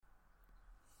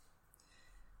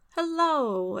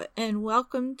Hello, and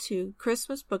welcome to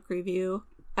Christmas Book Review,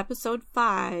 Episode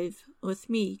 5, with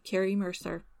me, Carrie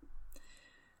Mercer.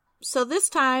 So this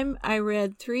time I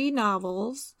read 3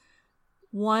 novels.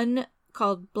 One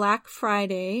called Black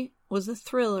Friday was a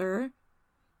thriller,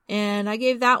 and I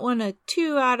gave that one a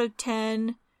 2 out of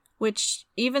 10, which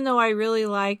even though I really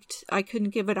liked, I couldn't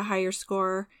give it a higher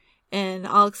score, and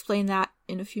I'll explain that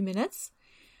in a few minutes.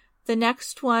 The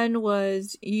next one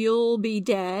was You'll Be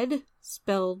Dead,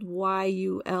 spelled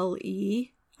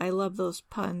Y-U-L-E. I love those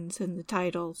puns in the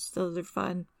titles. Those are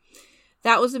fun.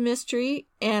 That was a mystery,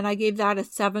 and I gave that a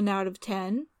 7 out of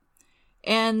 10.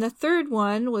 And the third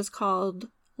one was called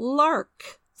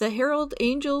Lark, The Herald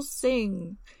Angels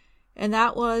Sing. And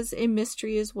that was a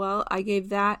mystery as well. I gave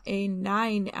that a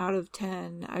 9 out of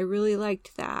 10. I really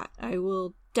liked that. I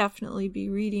will definitely be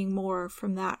reading more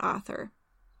from that author.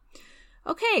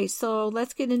 Okay, so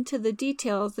let's get into the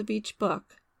details of each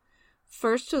book.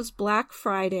 First was Black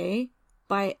Friday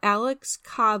by Alex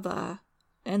Kava,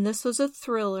 and this was a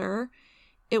thriller.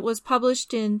 It was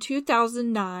published in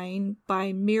 2009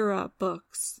 by Mira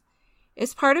Books.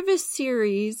 It's part of a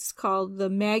series called the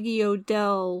Maggie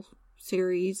O'Dell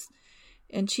series,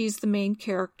 and she's the main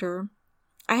character.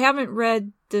 I haven't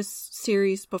read this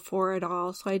series before at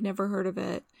all, so I'd never heard of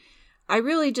it. I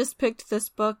really just picked this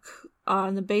book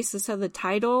on the basis of the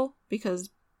title because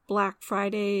Black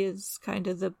Friday is kind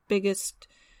of the biggest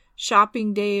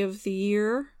shopping day of the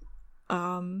year.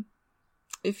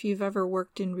 If you've ever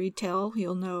worked in retail,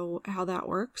 you'll know how that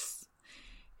works.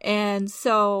 And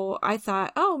so I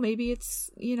thought, maybe it's,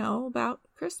 about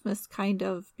Christmas kind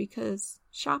of, because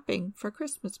shopping for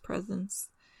Christmas presents.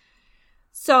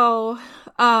 So,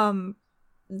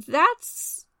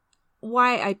 that's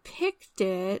why I picked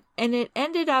it, and it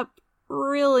ended up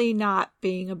really not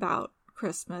being about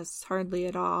Christmas, hardly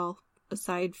at all,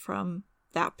 aside from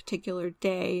that particular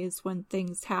day is when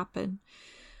things happen.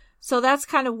 So that's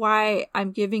kind of why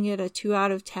I'm giving it a 2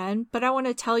 out of 10, but I want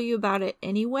to tell you about it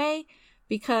anyway,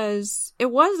 because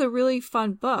it was a really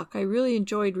fun book. I really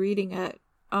enjoyed reading it.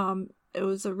 It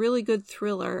was a really good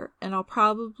thriller, and I'll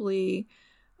probably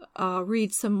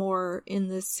read some more in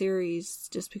this series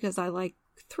just because I like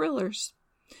thrillers.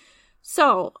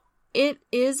 So it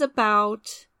is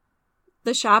about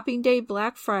the shopping day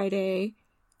Black Friday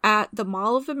at the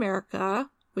Mall of America,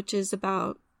 which is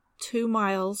about 2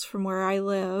 miles from where I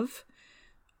live.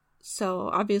 So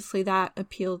obviously that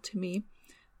appealed to me.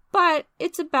 But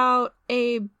it's about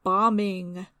a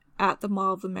bombing at the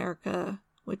Mall of America,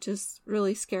 which is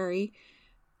really scary.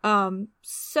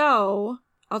 So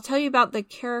I'll tell you about the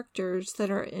characters that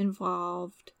are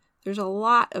involved. There's a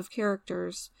lot of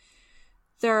characters.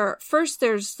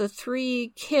 There's the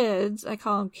 3 kids. I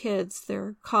call them kids.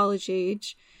 They're college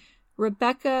age.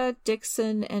 Rebecca,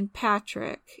 Dixon, and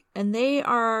Patrick. And they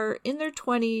are in their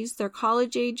 20s. They're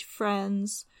college age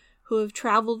friends who have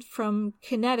traveled from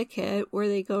Connecticut, where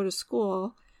they go to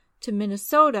school, to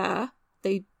Minnesota.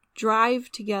 They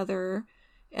drive together,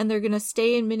 and they're going to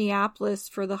stay in Minneapolis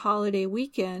for the holiday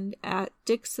weekend at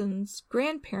Dixon's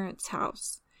grandparents'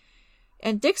 house.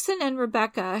 And Dixon and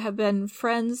Rebecca have been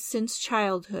friends since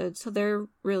childhood, so they're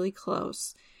really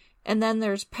close. And then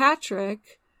there's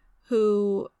Patrick,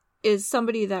 who is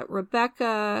somebody that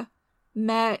Rebecca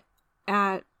met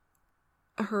at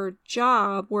her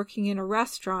job working in a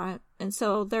restaurant. And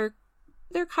so they're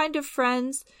kind of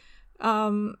friends.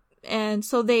 And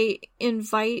so they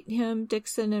invite him,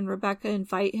 Dixon and Rebecca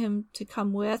invite him to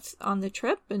come with on the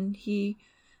trip, and he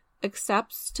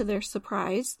accepts to their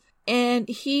surprise. And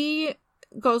he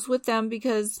goes with them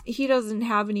because he doesn't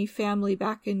have any family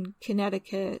back in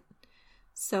Connecticut.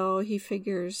 So he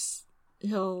figures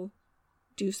he'll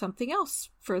do something else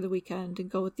for the weekend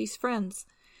and go with these friends.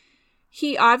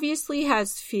 He obviously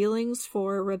has feelings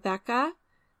for Rebecca,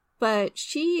 but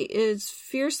she is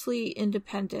fiercely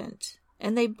independent.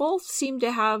 And they both seem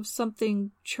to have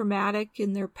something traumatic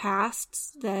in their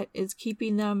pasts that is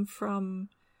keeping them from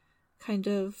kind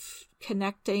of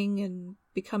connecting and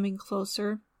becoming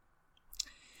closer.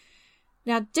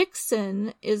 Now,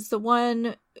 Dixon is the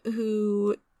one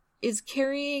who is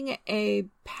carrying a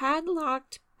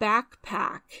padlocked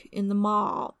backpack in the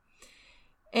mall.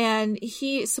 And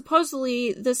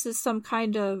supposedly this is some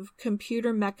kind of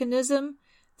computer mechanism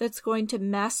that's going to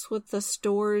mess with the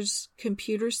store's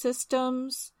computer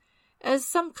systems as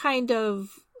some kind of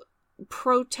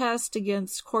protest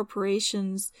against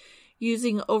corporations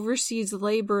using overseas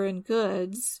labor and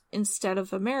goods instead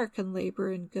of American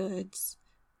labor and goods.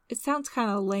 It sounds kind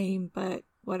of lame, but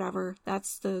whatever.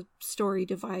 That's the story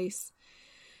device.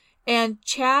 And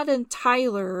Chad and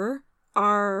Tyler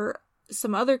are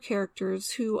some other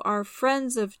characters who are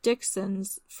friends of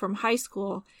Dixon's from high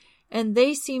school, and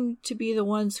they seem to be the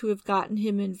ones who have gotten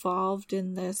him involved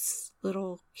in this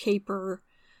little caper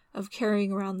of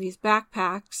carrying around these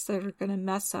backpacks that are going to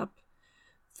mess up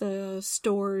the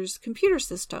store's computer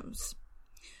systems.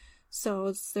 So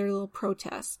it's their little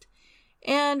protest.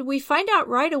 And we find out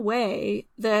right away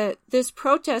that this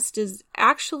protest is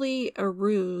actually a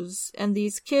ruse, and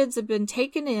these kids have been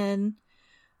taken in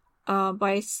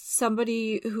by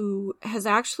somebody who has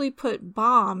actually put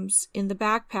bombs in the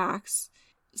backpacks.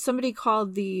 Somebody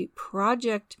called the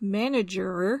project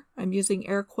manager, I'm using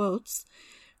air quotes,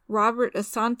 Robert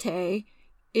Asante,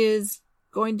 is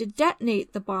going to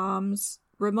detonate the bombs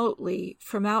remotely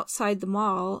from outside the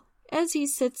mall as he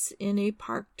sits in a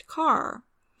parked car.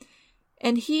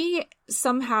 And he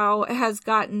somehow has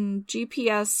gotten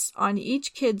GPS on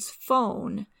each kid's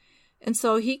phone, and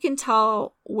so he can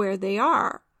tell where they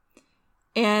are.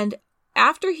 And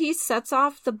after he sets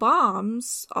off the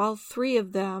bombs, all three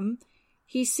of them,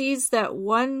 he sees that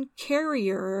one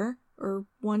carrier, or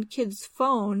one kid's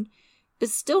phone,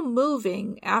 is still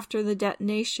moving after the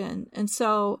detonation. And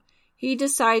so he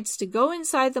decides to go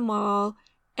inside the mall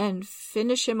and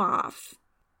finish him off.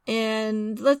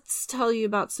 And let's tell you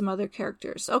about some other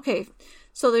characters. Okay,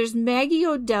 so there's Maggie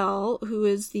Odell, who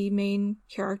is the main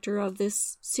character of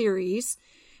this series.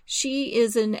 She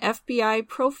is an FBI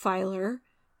profiler.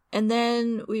 And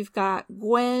then we've got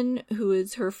Gwen, who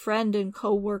is her friend and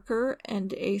co-worker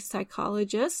and a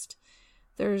psychologist.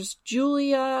 There's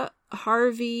Julia,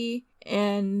 Harvey,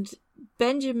 and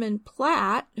Benjamin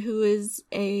Platt, who is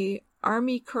a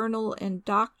Army colonel and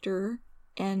doctor,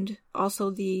 and also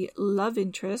the love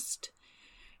interest.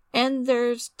 And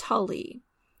there's Tully.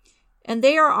 And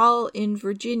they are all in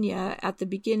Virginia at the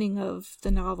beginning of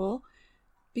the novel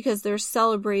because they're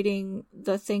celebrating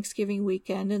the Thanksgiving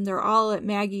weekend, and they're all at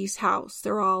Maggie's house.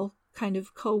 They're all kind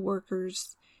of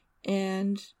co-workers,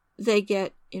 and they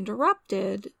get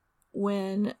interrupted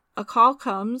when a call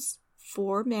comes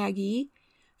for Maggie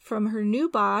from her new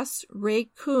boss,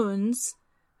 Ray Coons,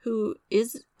 who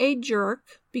is a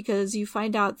jerk because you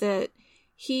find out that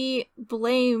he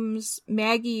blames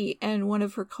Maggie and one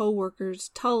of her co-workers,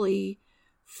 Tully,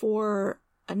 for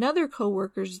another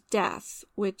co-worker's death,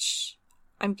 which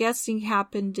I'm guessing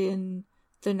happened in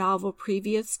the novel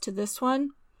previous to this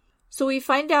one. So we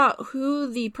find out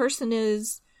who the person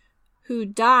is who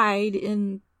died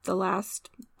in the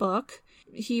last book.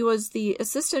 He was the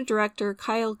assistant director,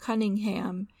 Kyle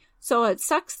Cunningham. So it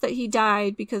sucks that he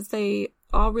died because they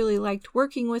all really liked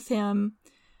working with him,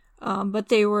 but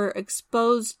they were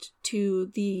exposed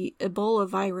to the Ebola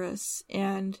virus,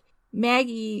 and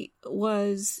Maggie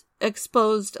was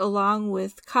exposed along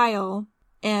with Kyle,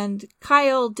 and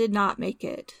Kyle did not make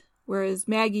it, whereas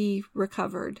Maggie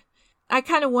recovered. I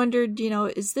kind of wondered,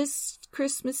 is this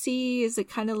Christmassy? Is it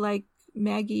kind of like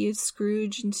Maggie is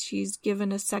Scrooge and she's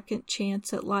given a second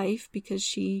chance at life because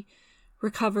she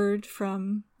recovered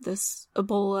from this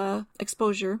Ebola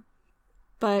exposure?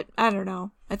 But I don't know.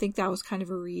 I think that was kind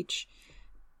of a reach.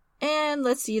 And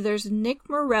let's see, there's Nick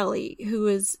Morelli, who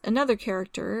is another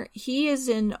character. He is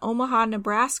in Omaha,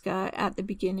 Nebraska at the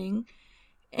beginning.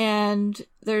 And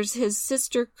there's his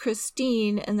sister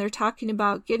Christine, and they're talking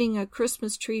about getting a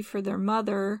Christmas tree for their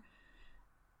mother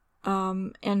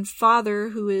and father,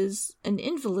 who is an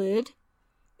invalid.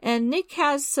 And Nick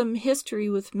has some history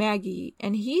with Maggie,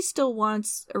 and he still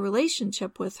wants a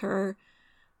relationship with her,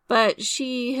 but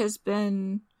she has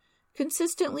been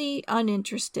consistently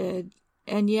uninterested,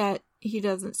 and yet he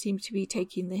doesn't seem to be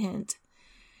taking the hint.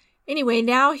 Anyway,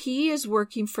 now he is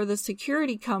working for the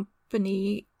security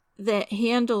company that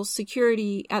handles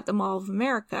security at the Mall of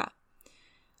America.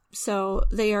 So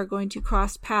they are going to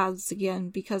cross paths again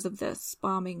because of this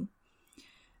bombing.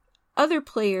 Other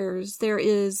players, there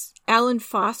is Alan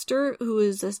Foster, who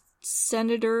is a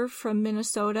senator from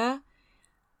Minnesota.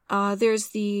 There's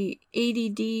the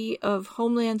ADD of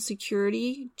Homeland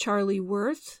Security, Charlie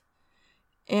Worth.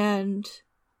 And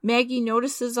Maggie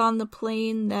notices on the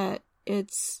plane that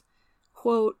it's,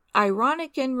 quote,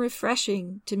 ironic and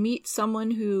refreshing to meet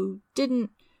someone who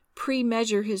didn't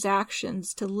pre-measure his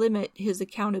actions to limit his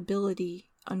accountability,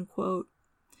 unquote.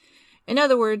 In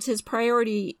other words, his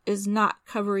priority is not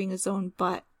covering his own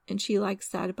butt, and she likes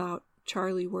that about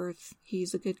Charlie Worth.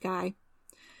 He's a good guy.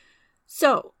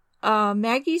 So,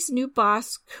 Maggie's new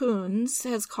boss, Coons,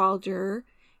 has called her,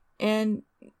 and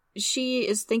she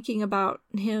is thinking about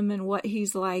him and what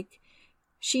he's like.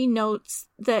 She notes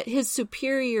that his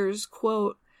superiors,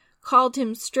 quote, called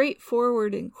him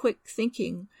straightforward and quick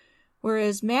thinking,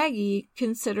 whereas Maggie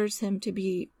considers him to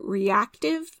be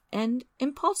reactive and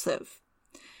impulsive.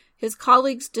 His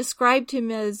colleagues described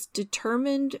him as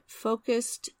determined,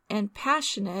 focused, and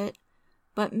passionate,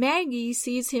 but Maggie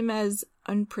sees him as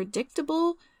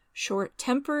unpredictable,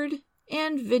 short-tempered,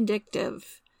 and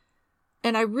vindictive.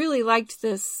 And I really liked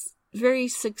this very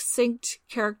succinct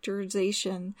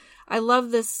characterization. I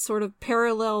love this sort of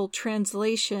parallel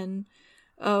translation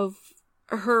of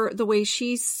her, the way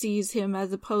she sees him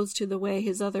as opposed to the way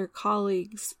his other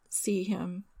colleagues see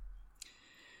him.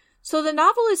 So the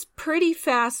novel is pretty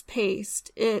fast-paced.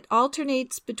 It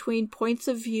alternates between points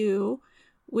of view,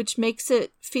 which makes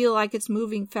it feel like it's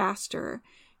moving faster.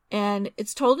 And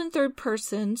it's told in third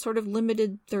person, sort of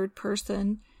limited third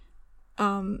person,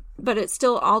 but it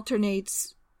still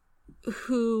alternates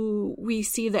who we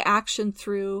see the action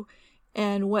through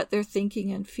and what they're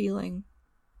thinking and feeling.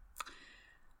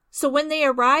 So when they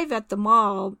arrive at the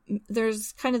mall,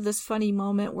 there's kind of this funny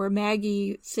moment where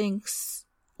Maggie thinks,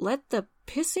 let the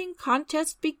pissing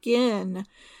contest begin,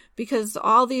 because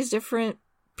all these different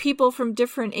people from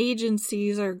different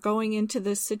agencies are going into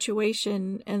this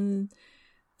situation, and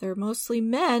they're mostly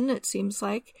men, it seems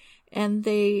like, and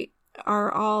they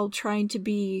are all trying to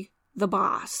be the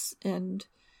boss and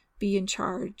be in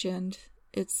charge, and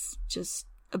it's just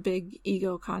a big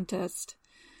ego contest.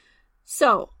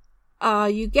 So,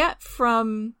 you get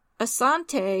from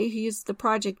Asante, he's the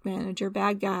project manager,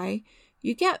 bad guy,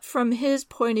 you get from his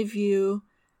point of view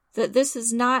that this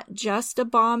is not just a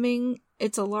bombing,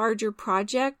 it's a larger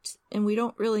project, and we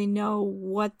don't really know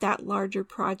what that larger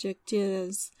project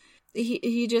is.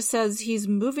 He just says he's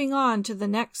moving on to the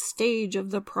next stage of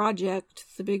the project,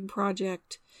 the big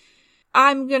project.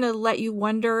 I'm going to let you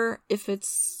wonder if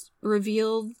it's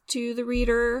revealed to the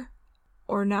reader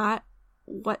or not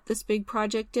what this big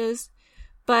project is.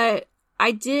 But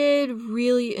I did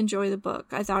really enjoy the book.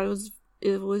 I thought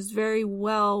it was very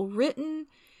well written.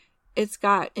 It's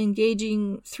got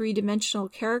engaging three-dimensional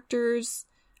characters.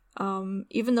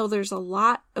 Even though there's a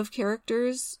lot of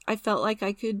characters, I felt like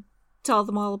I could tell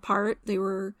them all apart. They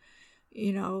were,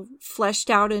 fleshed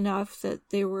out enough that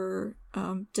they were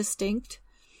distinct.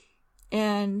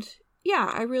 And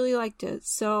yeah, I really liked it.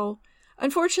 So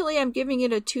unfortunately, I'm giving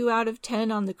it a 2 out of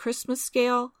 10 on the Christmas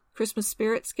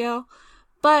spirit scale.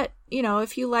 But,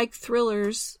 if you like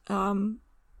thrillers,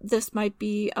 this might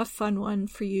be a fun one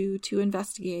for you to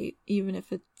investigate, even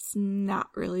if it's not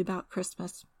really about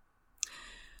Christmas.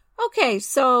 Okay,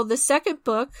 so the second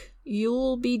book,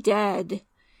 You'll Be Dead,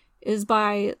 is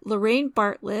by Lorraine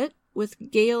Bartlett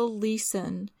with Gail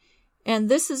Leeson. And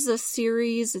this is a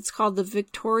series, it's called the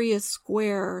Victoria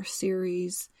Square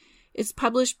series. It's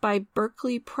published by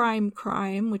Berkeley Prime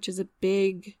Crime, which is a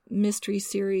big mystery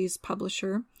series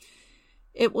publisher.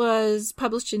 It was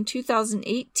published in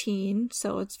 2018,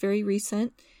 so it's very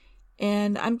recent.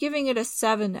 And I'm giving it a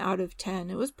 7 out of 10.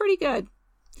 It was pretty good.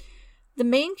 The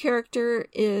main character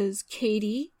is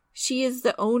Katie. She is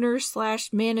the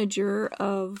owner/manager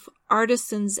of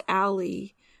Artisans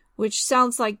Alley, which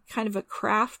sounds like kind of a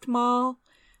craft mall.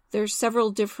 There's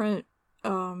several different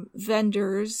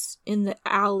vendors in the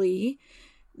alley.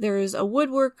 There's a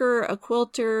woodworker, a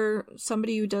quilter,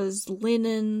 somebody who does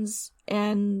linens,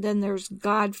 and then there's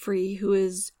Godfrey, who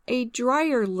is a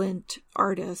dryer lint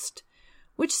artist,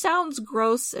 which sounds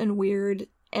gross and weird,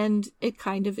 and it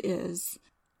kind of is.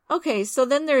 Okay, so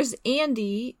then there's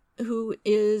Andy, who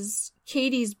is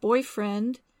Katie's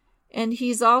boyfriend, and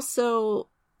he's also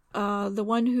the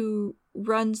one who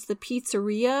runs the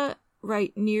pizzeria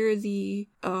right near the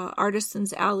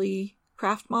Artisans Alley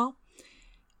craft mall.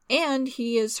 And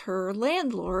he is her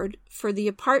landlord for the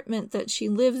apartment that she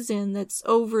lives in that's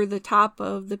over the top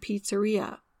of the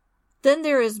pizzeria. Then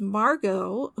there is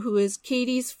Margot, who is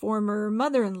Katie's former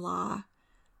mother-in-law.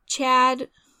 Chad,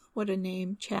 what a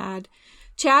name, Chad.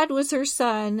 Chad was her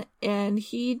son, and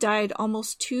he died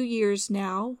almost 2 years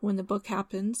now when the book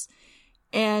happens.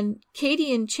 And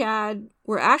Katie and Chad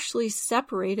were actually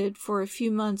separated for a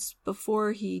few months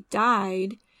before he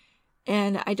died.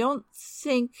 And I don't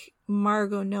think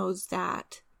Margot knows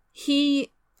that.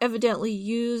 He evidently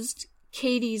used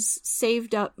Katie's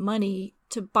saved up money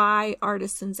to buy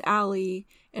Artisans Alley,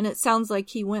 and it sounds like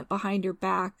he went behind her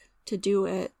back to do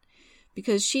it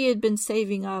because she had been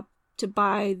saving up to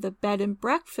buy the bed and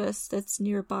breakfast that's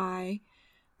nearby,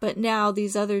 but now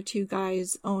these other two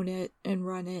guys own it and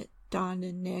run it, Don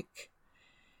and Nick.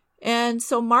 And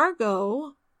so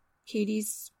Margot,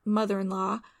 Katie's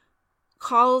mother-in-law,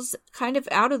 calls kind of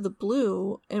out of the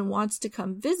blue and wants to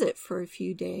come visit for a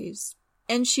few days.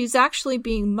 And she's actually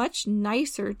being much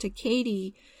nicer to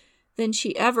Katie than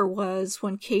she ever was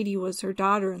when Katie was her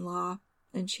daughter-in-law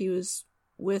and she was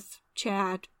with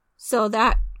Chad. So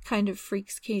that kind of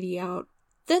freaks Katie out.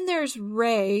 Then there's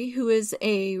Ray, who is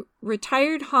a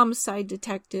retired homicide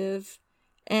detective,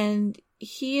 and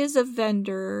he is a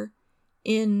vendor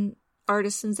in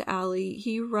Artisans Alley.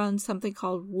 He runs something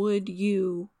called Wood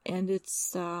U, and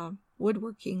it's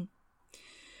woodworking.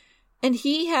 And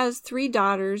he has 3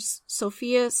 daughters,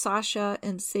 Sophia, Sasha,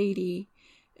 and Sadie.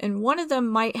 And one of them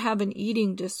might have an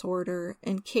eating disorder,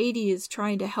 and Katie is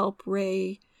trying to help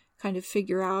Ray kind of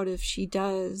figure out if she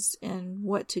does and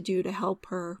what to do to help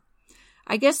her.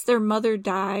 I guess their mother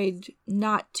died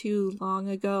not too long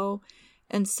ago,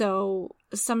 and so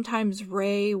sometimes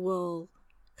Ray will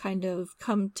kind of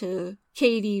come to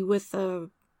Katie with a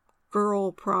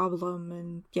girl problem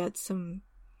and get some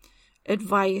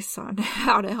advice on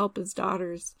how to help his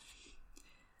daughters.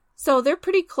 So they're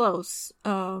pretty close,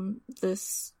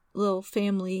 this little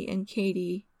family and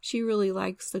Katie. She really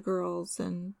likes the girls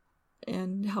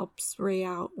and helps Ray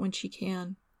out when she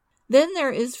can. Then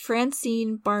there is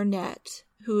Francine Barnett,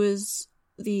 who is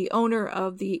the owner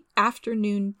of the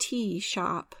afternoon tea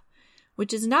shop,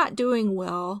 which is not doing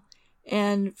well,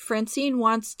 and Francine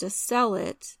wants to sell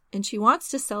it, and she wants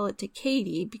to sell it to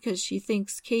Katie because she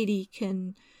thinks Katie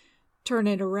can turn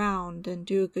it around and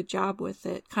do a good job with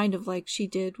it, kind of like she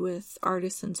did with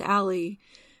Artisans Alley,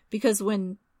 because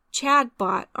when Chad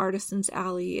bought Artisans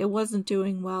Alley, it wasn't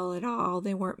doing well at all.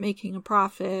 They weren't making a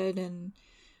profit, and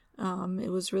it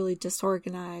was really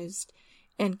disorganized.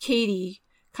 And Katie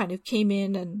kind of came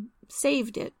in and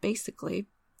saved it, basically,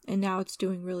 and now it's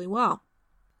doing really well.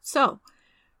 So,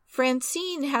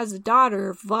 Francine has a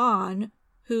daughter, Vaughn,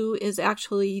 who is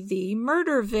actually the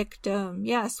murder victim.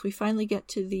 Yes, we finally get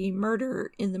to the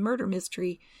murder in the murder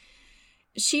mystery.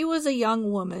 She was a young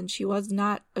woman. She was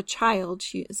not a child.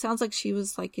 It sounds like she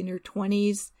was like in her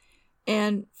 20s.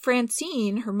 And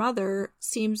Francine, her mother,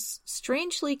 seems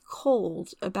strangely cold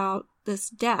about this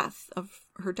death of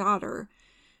her daughter.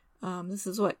 This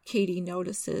is what Katie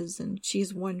notices, and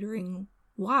she's wondering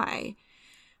why.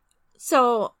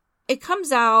 So it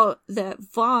comes out that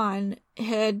Vaughn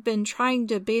had been trying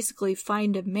to basically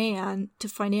find a man to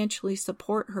financially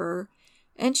support her,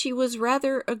 and she was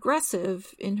rather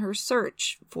aggressive in her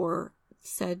search for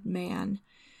said man.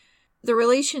 The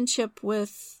relationship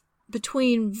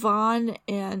between Vaughn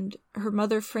and her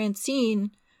mother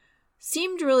Francine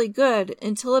seemed really good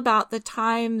until about the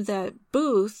time that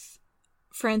Booth,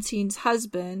 Francine's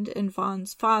husband and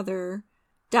Vaughn's father,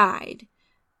 died.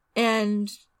 And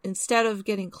instead of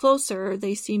getting closer,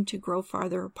 they seemed to grow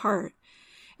farther apart.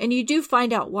 And you do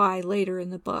find out why later in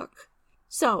the book.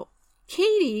 So,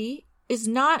 Katie is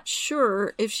not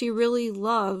sure if she really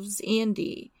loves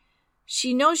Andy.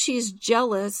 She knows she's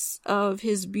jealous of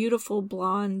his beautiful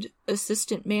blonde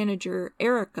assistant manager,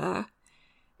 Erica,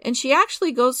 and she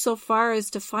actually goes so far as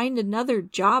to find another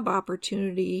job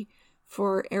opportunity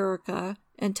for Erica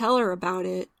and tell her about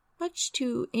it, much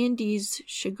to Andy's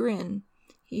chagrin.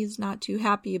 He's not too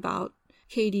happy about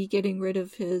Katie getting rid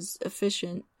of his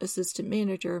efficient assistant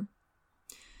manager.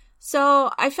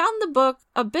 So I found the book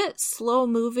a bit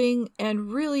slow-moving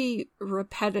and really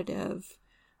repetitive.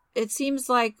 It seems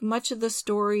like much of the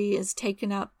story is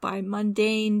taken up by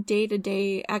mundane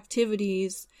day-to-day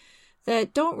activities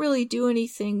that don't really do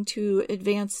anything to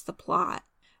advance the plot.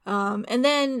 And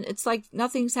then it's like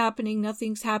nothing's happening,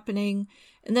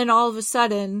 and then all of a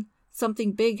sudden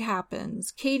something big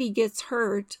happens. Katie gets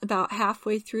hurt about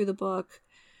halfway through the book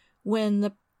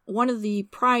when one of the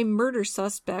prime murder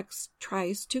suspects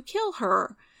tries to kill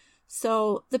her.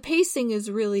 So the pacing is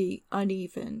really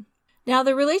uneven. Now,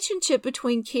 the relationship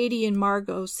between Katie and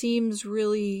Margot seems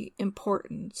really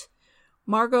important.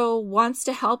 Margot wants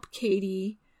to help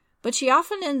Katie, but she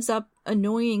often ends up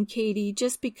annoying Katie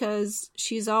just because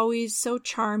she's always so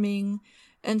charming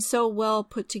and so well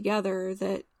put together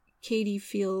that Katie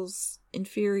feels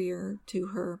inferior to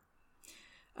her.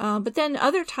 But then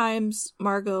other times,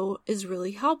 Margot is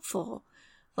really helpful.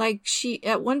 Like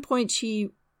at one point, she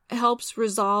helps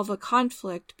resolve a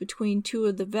conflict between 2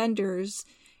 of the vendors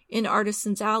in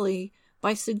Artisans Alley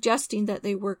by suggesting that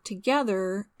they work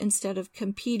together instead of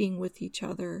competing with each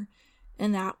other.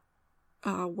 And that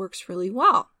works really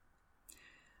well.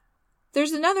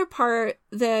 There's another part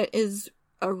that is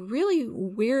a really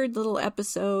weird little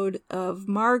episode of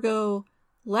Margot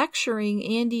lecturing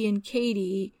Andy and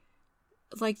Katie,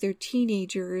 like they're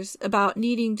teenagers, about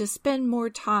needing to spend more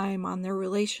time on their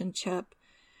relationship.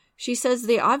 She says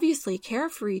they obviously care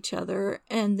for each other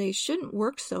and they shouldn't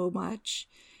work so much,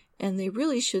 and they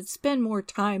really should spend more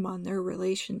time on their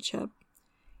relationship.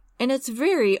 And it's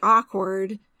very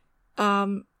awkward.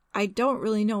 I don't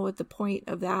really know what the point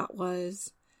of that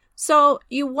was. So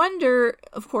you wonder,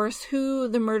 of course, who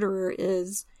the murderer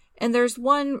is, And there's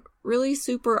one really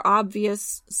super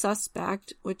obvious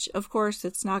suspect, which of course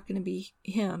it's not going to be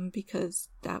him because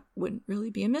that wouldn't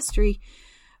really be a mystery.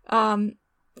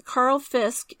 Carl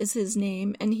Fisk is his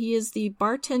name, and he is the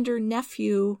bartender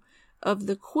nephew of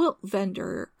the quilt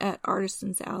vendor at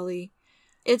Artisan's Alley.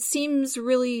 It seems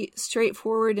really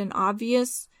straightforward and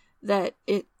obvious that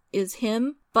it is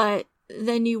him, but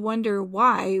then you wonder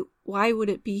why. Why would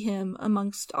it be him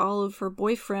amongst all of her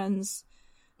boyfriends?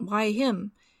 Why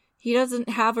him? He doesn't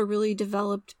have a really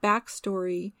developed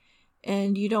backstory,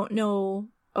 and you don't know.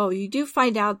 Oh, you do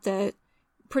find out that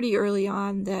pretty early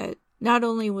on that not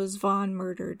only was Vaughn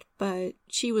murdered, but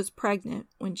she was pregnant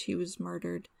when she was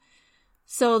murdered.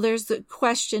 So there's the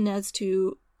question as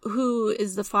to who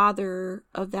is the father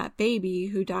of that baby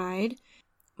who died.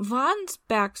 Vaughn's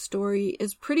backstory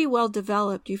is pretty well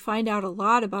developed. You find out a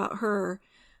lot about her,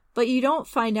 but you don't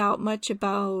find out much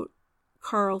about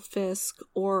Carl Fisk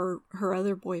or her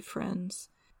other boyfriends.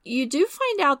 You do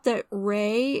find out that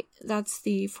Ray, that's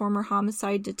the former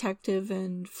homicide detective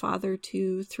and father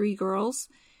to 3 girls,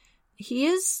 he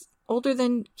is older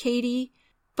than Katie,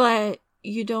 but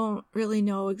you don't really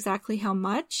know exactly how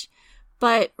much.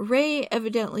 But Ray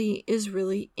evidently is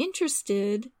really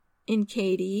interested in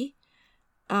Katie,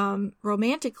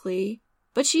 romantically,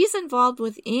 but she's involved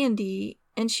with Andy,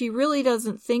 and she really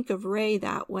doesn't think of Ray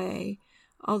that way,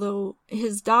 although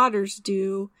his daughters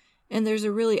do. And there's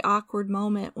a really awkward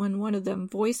moment when one of them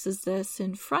voices this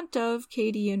in front of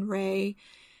Katie and Ray,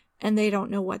 and they don't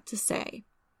know what to say.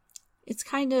 It's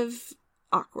kind of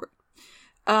awkward.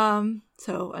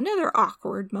 So another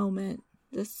awkward moment.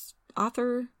 This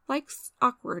author likes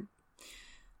awkward.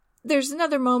 There's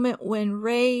another moment when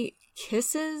Ray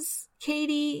kisses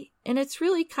Katie, and it's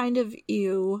really kind of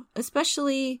ew,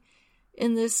 especially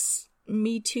in this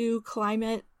Me Too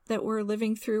climate that we're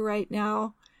living through right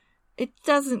now. It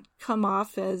doesn't come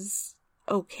off as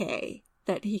okay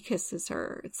that he kisses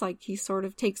her. It's like he sort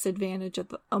of takes advantage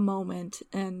of a moment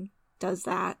and does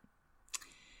that.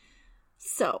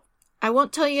 So, I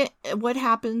won't tell you what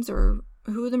happens or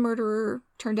who the murderer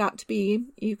turned out to be.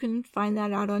 You can find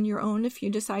that out on your own if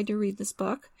you decide to read this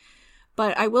book.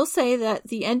 But I will say that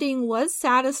the ending was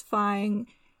satisfying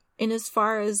in as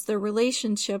far as the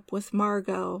relationship with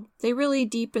Margot. They really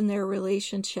deepen their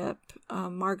relationship,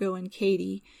 Margot and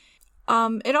Katie.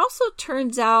 It also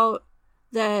turns out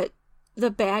that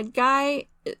the bad guy,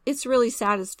 it's really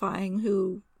satisfying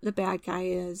who the bad guy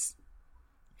is.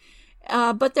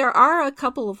 But there are a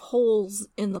couple of holes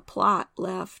in the plot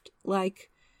left. Like,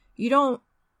 you don't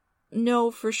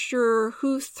know for sure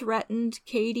who threatened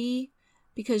Katie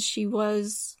because she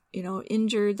was,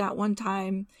 injured that one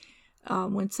time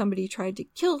when somebody tried to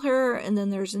kill her. And then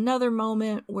there's another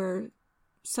moment where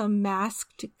some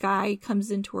masked guy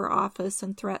comes into her office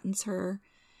and threatens her.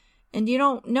 And you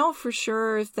don't know for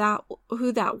sure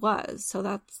who that was. So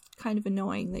that's kind of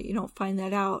annoying that you don't find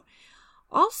that out.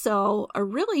 Also, a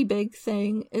really big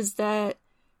thing is that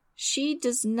she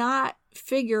does not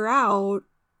figure out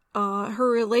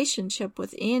her relationship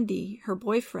with Andy, her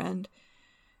boyfriend.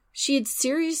 She had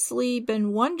seriously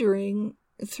been wondering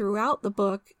throughout the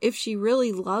book if she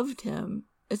really loved him.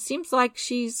 It seems like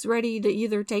she's ready to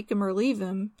either take him or leave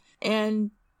him,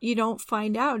 and you don't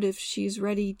find out if she's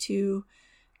ready to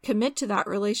commit to that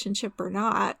relationship or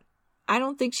not. I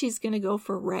don't think she's going to go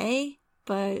for Ray,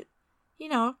 but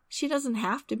she doesn't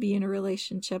have to be in a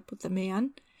relationship with a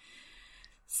man.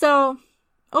 So,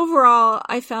 overall,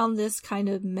 I found this kind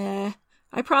of meh.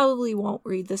 I probably won't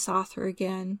read this author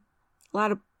again. A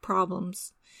lot of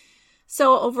problems.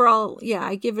 So, overall, yeah,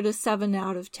 I give it a 7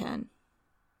 out of 10.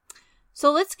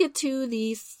 So, let's get to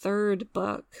the third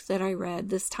book that I read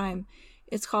this time.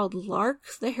 It's called Lark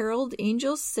the Herald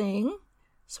Angels Sing,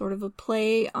 sort of a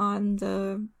play on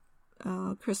the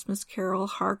Christmas carol,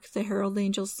 Hark the Herald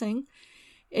Angels Sing.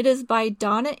 It is by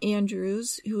Donna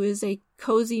Andrews, who is a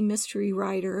cozy mystery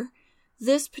writer.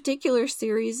 This particular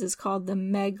series is called the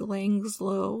Meg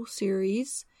Langslow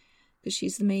series, because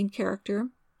she's the main character.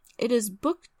 It is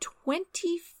book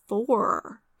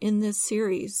 24 in this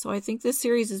series, so I think this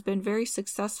series has been very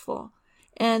successful.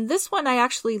 And this one I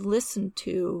actually listened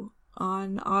to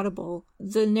on Audible.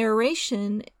 The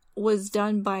narration was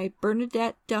done by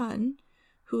Bernadette Dunn,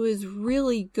 who is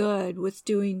really good with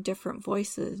doing different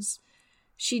voices.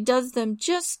 She does them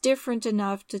just different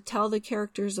enough to tell the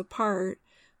characters apart,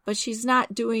 but she's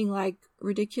not doing like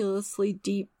ridiculously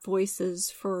deep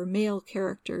voices for male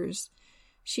characters.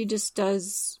 She just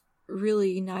does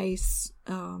really nice,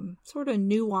 sort of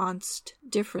nuanced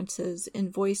differences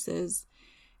in voices.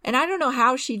 And I don't know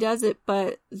how she does it,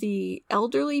 but the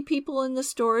elderly people in the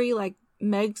story, like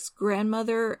Meg's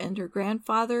grandmother and her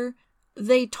grandfather,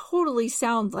 they totally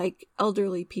sound like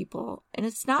elderly people. And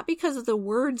it's not because of the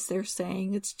words they're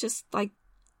saying. It's just like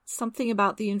something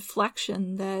about the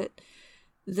inflection that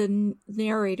the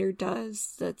narrator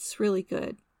does that's really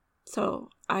good. So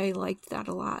I liked that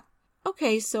a lot.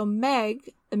 Okay, so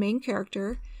Meg, the main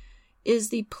character, is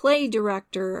the play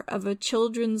director of a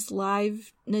children's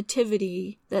live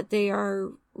nativity that they are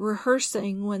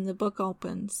rehearsing when the book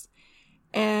opens.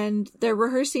 And they're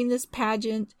rehearsing this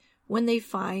pageant when they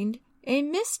find a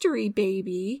mystery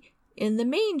baby in the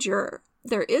manger.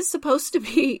 There is supposed to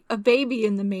be a baby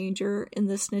in the manger in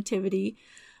this nativity,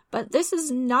 but this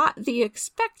is not the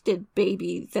expected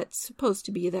baby that's supposed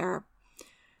to be there.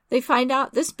 They find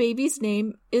out this baby's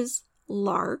name is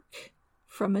Lark,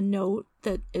 from a note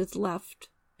that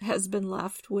has been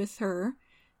left with her,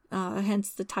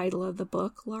 hence the title of the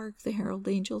book, Lark, the Herald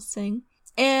Angels Sing.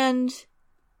 And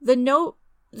the note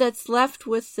that's left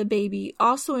with the baby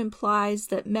also implies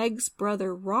that Meg's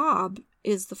brother Rob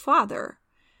is the father.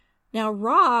 Now,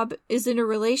 Rob is in a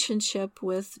relationship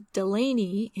with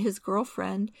Delaney, his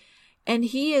girlfriend, and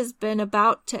he has been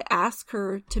about to ask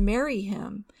her to marry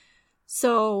him.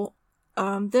 So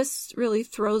this really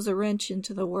throws a wrench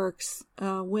into the works.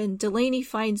 When Delaney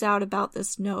finds out about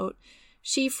this note,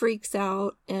 she freaks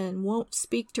out and won't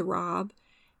speak to Rob.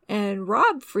 And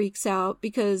Rob freaks out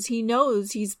because he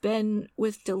knows he's been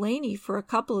with Delaney for a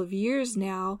couple of years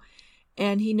now,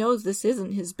 and he knows this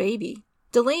isn't his baby.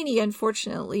 Delaney,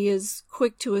 unfortunately, is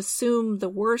quick to assume the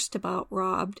worst about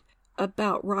Rob.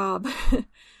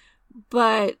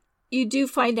 But you do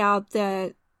find out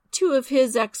that 2 of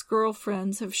his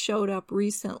ex-girlfriends have showed up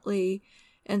recently,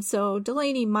 and so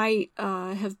Delaney might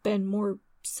have been more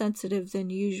sensitive than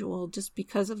usual just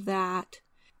because of that.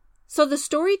 So the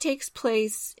story takes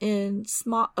place in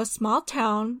a small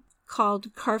town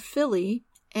called Caerphilly,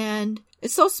 and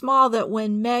it's so small that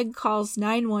when Meg calls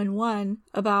 911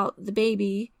 about the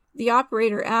baby, the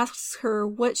operator asks her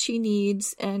what she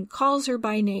needs and calls her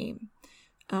by name,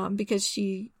 because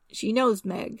she knows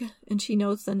Meg, and she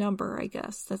knows the number, I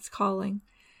guess, that's calling.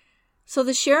 So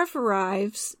the sheriff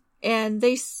arrives, and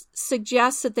they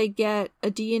suggest that they get a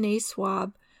DNA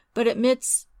swab, but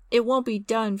admits it won't be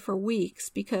done for weeks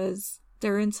because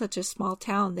they're in such a small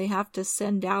town. They have to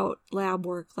send out lab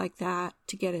work like that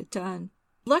to get it done.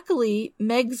 Luckily,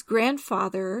 Meg's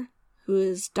grandfather, who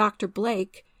is Dr.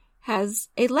 Blake, has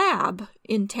a lab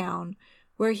in town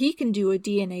where he can do a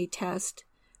DNA test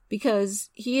because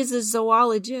he is a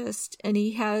zoologist and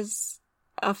he has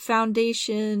a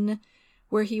foundation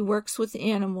where he works with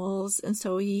animals, and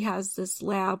so he has this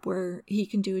lab where he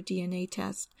can do a DNA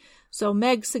test. So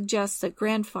Meg suggests that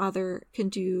grandfather can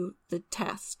do the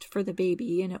test for the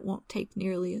baby, and it won't take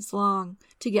nearly as long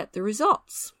to get the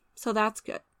results. So that's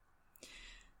good.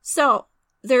 So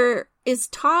there is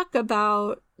talk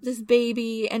about this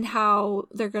baby and how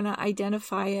they're going to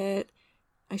identify it.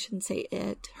 I shouldn't say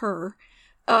it, her.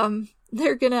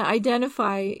 They're going to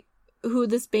identify who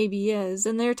this baby is.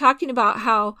 And they're talking about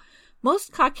how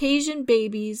most Caucasian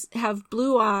babies have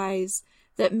blue eyes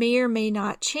that may or may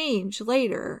not change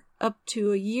later, up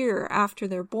to a year after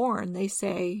they're born, they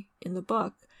say in the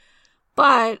book.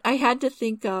 But I had to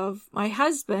think of my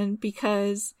husband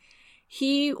because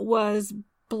he was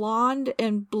blonde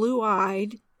and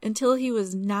blue-eyed until he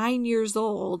was 9 years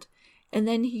old, and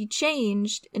then he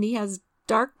changed and he has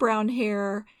dark brown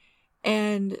hair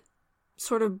and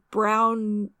sort of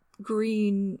brown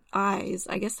green eyes.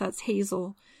 I guess that's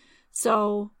hazel.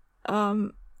 So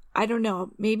I don't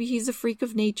know, maybe he's a freak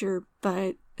of nature,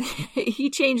 but he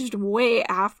changed way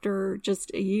after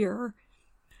just a year.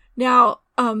 Now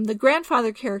the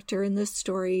grandfather character in this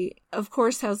story of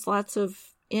course has lots of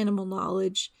animal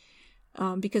knowledge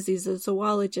because he's a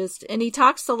zoologist, and he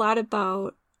talks a lot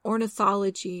about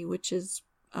ornithology, which is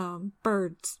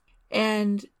birds.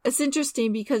 And it's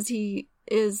interesting because he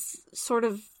is sort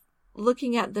of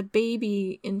looking at the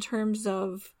baby in terms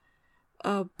of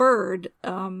a bird,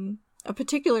 a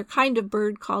particular kind of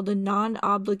bird called a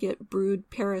non-obligate brood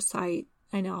parasite.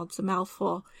 I know, it's a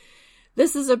mouthful.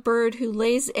 This is a bird who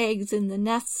lays eggs in the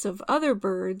nests of other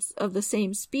birds of the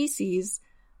same species,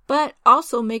 but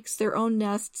also makes their own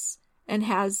nests and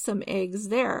has some eggs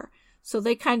there. So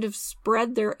they kind of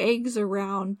spread their eggs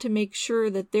around to make sure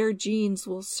that their genes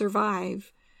will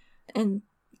survive. And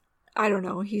I don't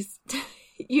know,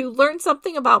 you learn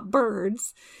something about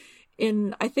birds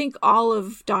in, I think, all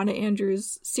of Donna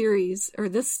Andrews' series, or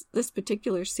this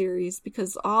particular series,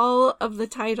 because all of the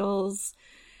titles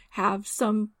have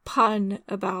some pun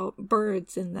about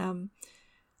birds in them.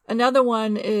 Another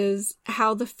one is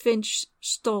How the Finch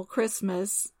Stole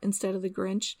Christmas instead of the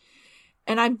Grinch.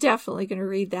 And I'm definitely going to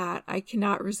read that. I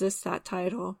cannot resist that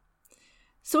title.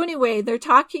 So anyway, they're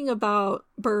talking about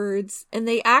birds, and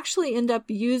they actually end up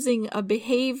using a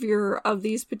behavior of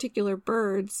these particular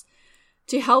birds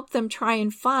to help them try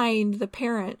and find the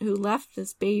parent who left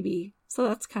this baby. So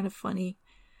that's kind of funny.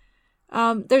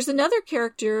 There's another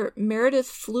character, Meredith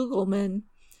Flugelman,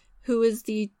 who is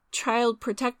the Child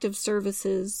Protective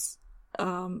Services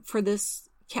for this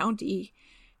county.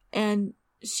 And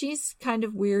she's kind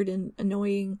of weird and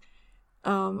annoying.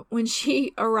 When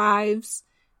she arrives,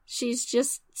 she's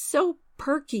just so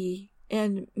perky,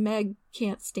 and Meg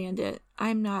can't stand it.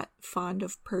 I'm not fond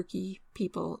of perky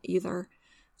people either,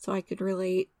 so I could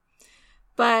relate.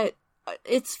 But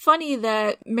it's funny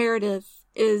that Meredith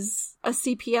is a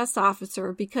CPS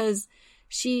officer because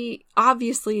she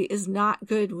obviously is not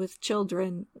good with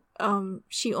children.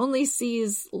 She only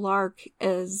sees Lark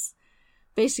as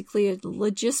basically a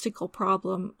logistical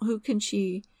problem. Who can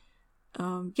she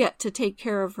get to take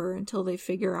care of her until they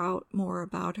figure out more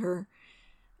about her?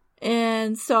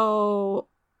 And so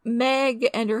Meg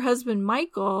and her husband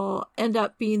Michael end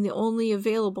up being the only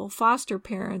available foster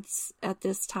parents at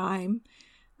this time.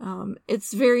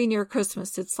 It's very near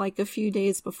Christmas. It's like a few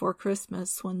days before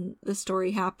Christmas when the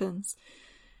story happens.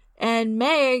 And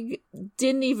Meg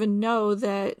didn't even know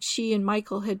that she and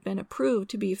Michael had been approved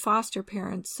to be foster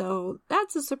parents, so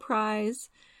that's a surprise.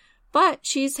 But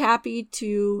she's happy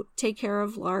to take care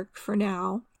of Lark for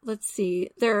now. Let's see.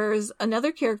 There's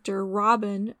another character,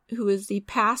 Robin, who is the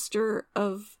pastor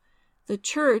of the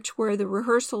church where the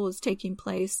rehearsal is taking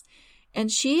place.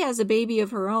 And she has a baby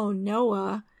of her own,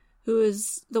 Noah, who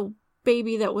is the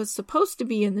baby that was supposed to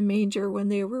be in the manger when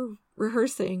they were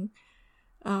rehearsing.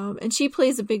 And she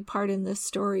plays a big part in this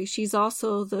story. She's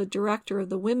also the director of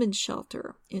the women's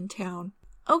shelter in town.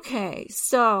 Okay,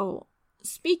 so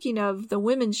speaking of the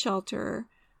women's shelter,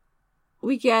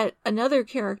 we get another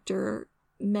character,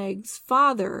 Meg's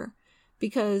father,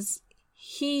 because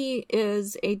he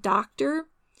is a doctor,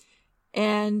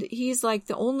 and he's like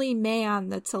the only man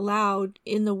that's allowed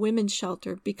in the women's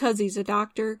shelter because he's a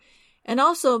doctor, and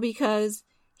also because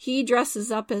he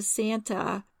dresses up as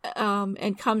Santa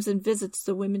and comes and visits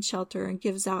the women's shelter and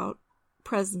gives out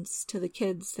presents to the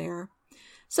kids there.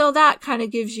 So that kind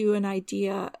of gives you an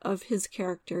idea of his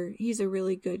character. He's a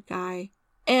really good guy.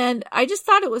 And I just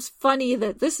thought it was funny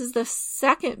that this is the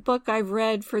second book I've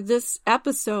read for this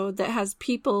episode that has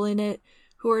people in it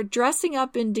who are dressing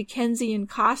up in Dickensian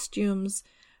costumes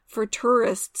for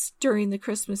tourists during the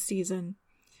Christmas season.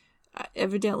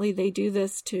 Evidently, they do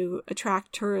this to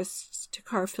attract tourists to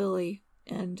Caerphilly,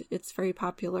 and it's very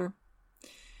popular.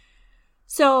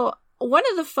 So, one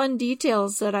of the fun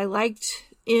details that I liked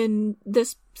in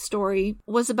this story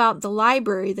was about the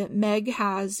library that Meg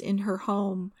has in her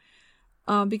home,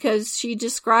 because she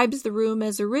describes the room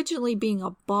as originally being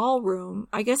a ballroom.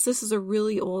 I guess this is a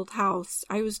really old house.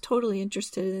 I was totally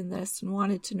interested in this and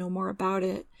wanted to know more about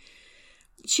it.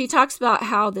 She talks about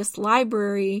how this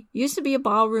library used to be a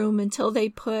ballroom until they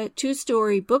put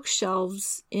 2-story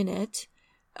bookshelves in it,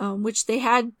 which they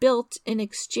had built in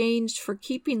exchange for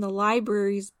keeping the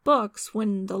library's books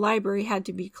when the library had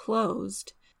to be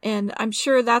closed. And I'm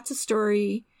sure that's a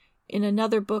story in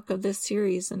another book of this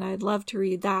series, and I'd love to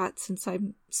read that since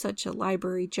I'm such a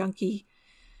library junkie.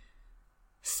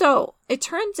 So, it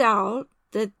turns out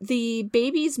that the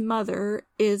baby's mother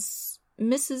is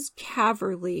Mrs.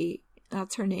 Caverly.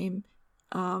 That's her name.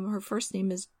 Her first name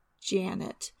is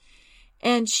Janet.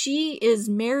 And she is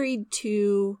married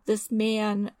to this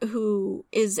man who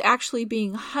is actually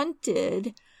being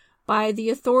hunted by the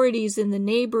authorities in the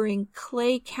neighboring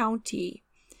Clay County.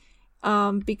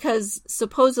 Because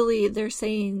supposedly they're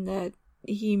saying that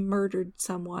he murdered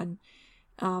someone.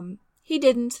 He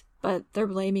didn't, but they're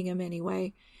blaming him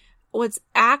anyway. What's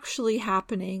actually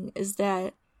happening is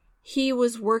that he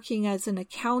was working as an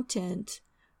accountant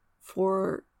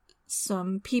for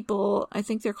some people. I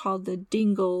think they're called the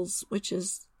Dingles, which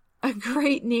is a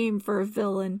great name for a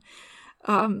villain.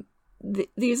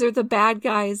 These are the bad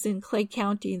guys in Clay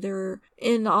County. They're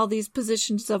in all these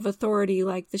positions of authority,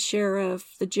 like the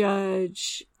sheriff, the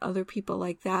judge, other people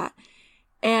like that.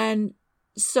 And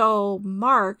so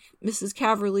Mark, Mrs.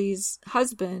 Caverly's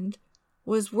husband,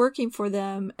 was working for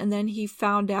them, and then he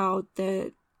found out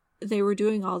that they were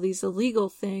doing all these illegal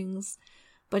things,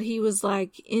 but he was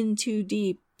like in too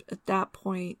deep at that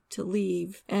point to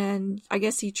leave. And I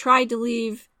guess he tried to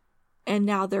leave, and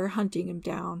now they're hunting him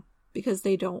down because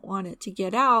they don't want it to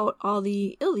get out, all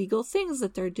the illegal things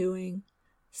that they're doing.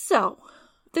 So,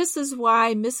 this is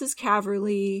why Mrs.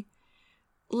 Caverly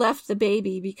left the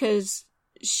baby, because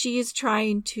she's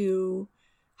trying to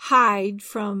hide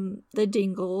from the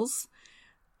Dingles,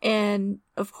 and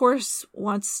of course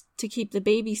wants to keep the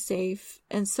baby safe.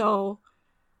 And so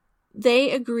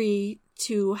they agree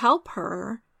to help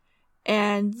her,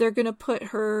 and they're going to put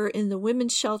her in the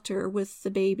women's shelter with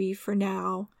the baby for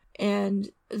now. And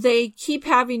they keep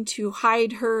having to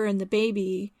hide her and the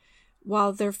baby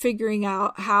while they're figuring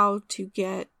out how to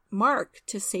get Mark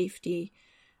to safety.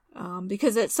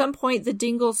 Because at some point the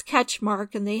Dingles catch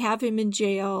Mark and they have him in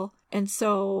jail. And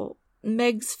so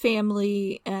Meg's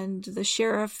family and the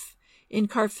sheriff in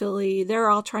Caerphilly, they're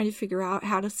all trying to figure out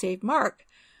how to save Mark.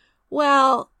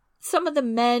 Well, some of the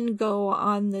men go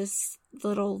on this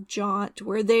little jaunt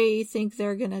where they think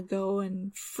they're going to go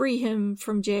and free him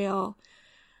from jail.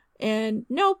 And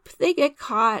nope, they get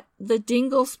caught. The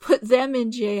Dingles put them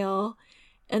in jail.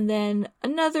 And then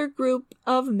another group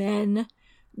of men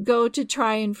go to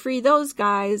try and free those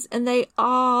guys. And they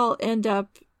all end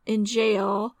up in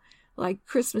jail like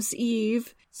Christmas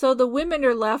Eve. So the women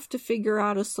are left to figure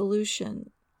out a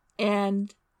solution.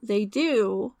 And they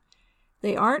do.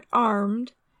 They aren't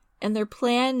armed. And their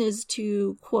plan is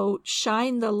to, quote,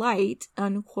 shine the light,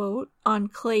 unquote, on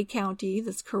Clay County,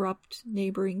 this corrupt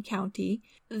neighboring county.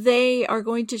 They are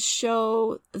going to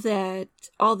show that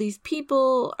all these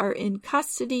people are in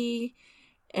custody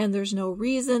and there's no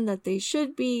reason that they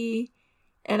should be.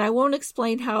 And I won't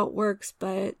explain how it works,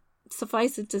 but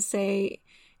suffice it to say,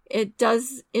 it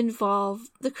does involve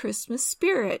the Christmas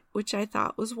spirit, which I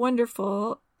thought was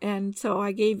wonderful. And so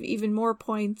I gave even more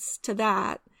points to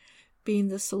that being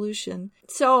the solution.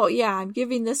 So yeah, I'm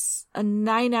giving this a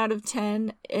 9 out of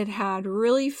 10. It had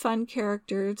really fun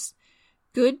characters,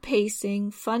 good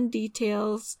pacing, fun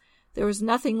details. There was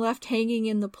nothing left hanging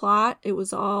in the plot. It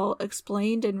was all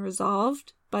explained and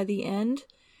resolved by the end.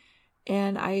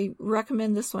 And I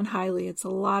recommend this one highly. It's a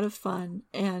lot of fun.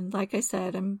 And like I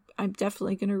said, I'm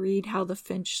definitely going to read How the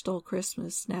Finch Stole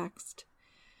Christmas next.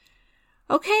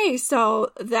 Okay,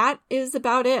 so that is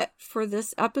about it for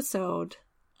this episode.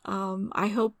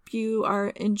 I hope you are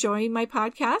enjoying my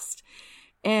podcast.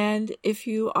 And if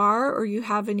you are, or you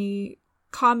have any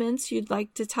comments you'd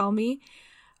like to tell me,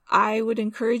 I would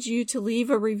encourage you to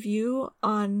leave a review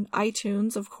on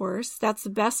iTunes, of course. That's the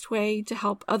best way to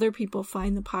help other people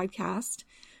find the podcast.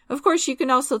 Of course, you can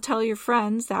also tell your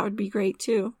friends. That would be great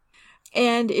too.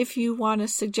 And if you want to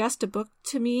suggest a book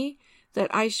to me that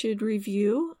I should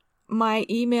review, my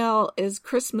email is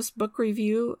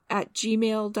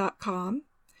christmasbookreview@gmail.com.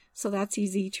 So that's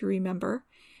easy to remember.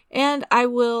 And I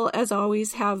will, as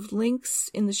always, have links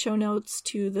in the show notes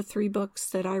to the 3 books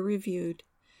that I reviewed.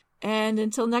 And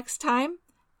until next time,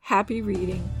 happy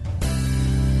reading.